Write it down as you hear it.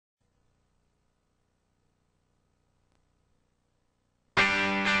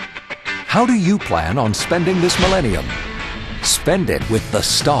How do you plan on spending this millennium? Spend it with the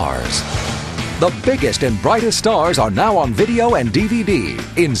stars. The biggest and brightest stars are now on video and DVD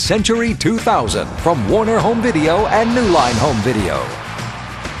in Century 2000 from Warner Home Video and New Line Home Video.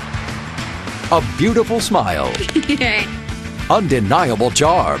 A beautiful smile, undeniable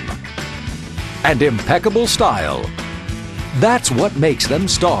charm, and impeccable style. That's what makes them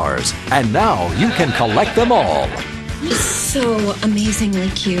stars, and now you can collect them all. He's so amazingly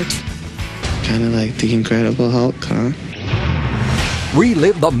cute. Kind of like the Incredible Hulk, huh?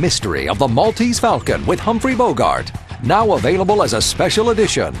 Relive the mystery of the Maltese Falcon with Humphrey Bogart. Now available as a special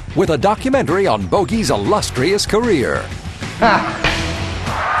edition with a documentary on Bogey's illustrious career.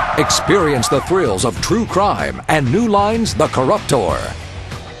 Experience the thrills of true crime and New Line's The Corruptor.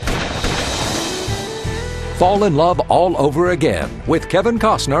 Fall in love all over again with Kevin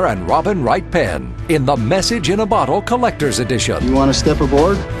Costner and Robin Wright Penn in the Message in a Bottle Collector's Edition. You want to step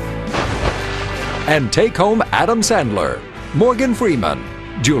aboard? And take home Adam Sandler, Morgan Freeman,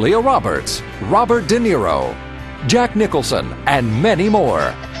 Julia Roberts, Robert De Niro, Jack Nicholson, and many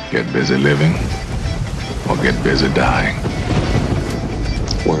more. Get busy living or get busy dying.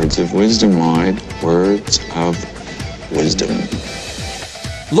 Words of wisdom, Lloyd. Words of wisdom.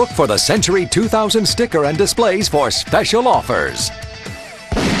 Look for the Century 2000 sticker and displays for special offers.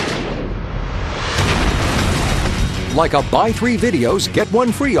 Like a buy 3 videos, get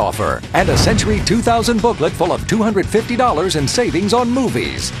 1 free offer and a Century 2000 booklet full of $250 in savings on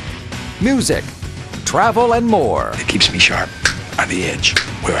movies, music, travel, and more. It keeps me sharp, on the edge,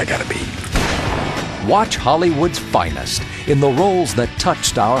 where I gotta be. Watch Hollywood's finest in the roles that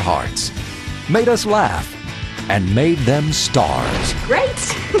touched our hearts, made us laugh, and made them stars. Great!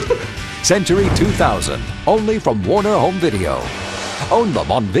 Century 2000, only from Warner Home Video. Own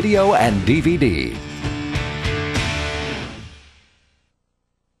them on video and DVD.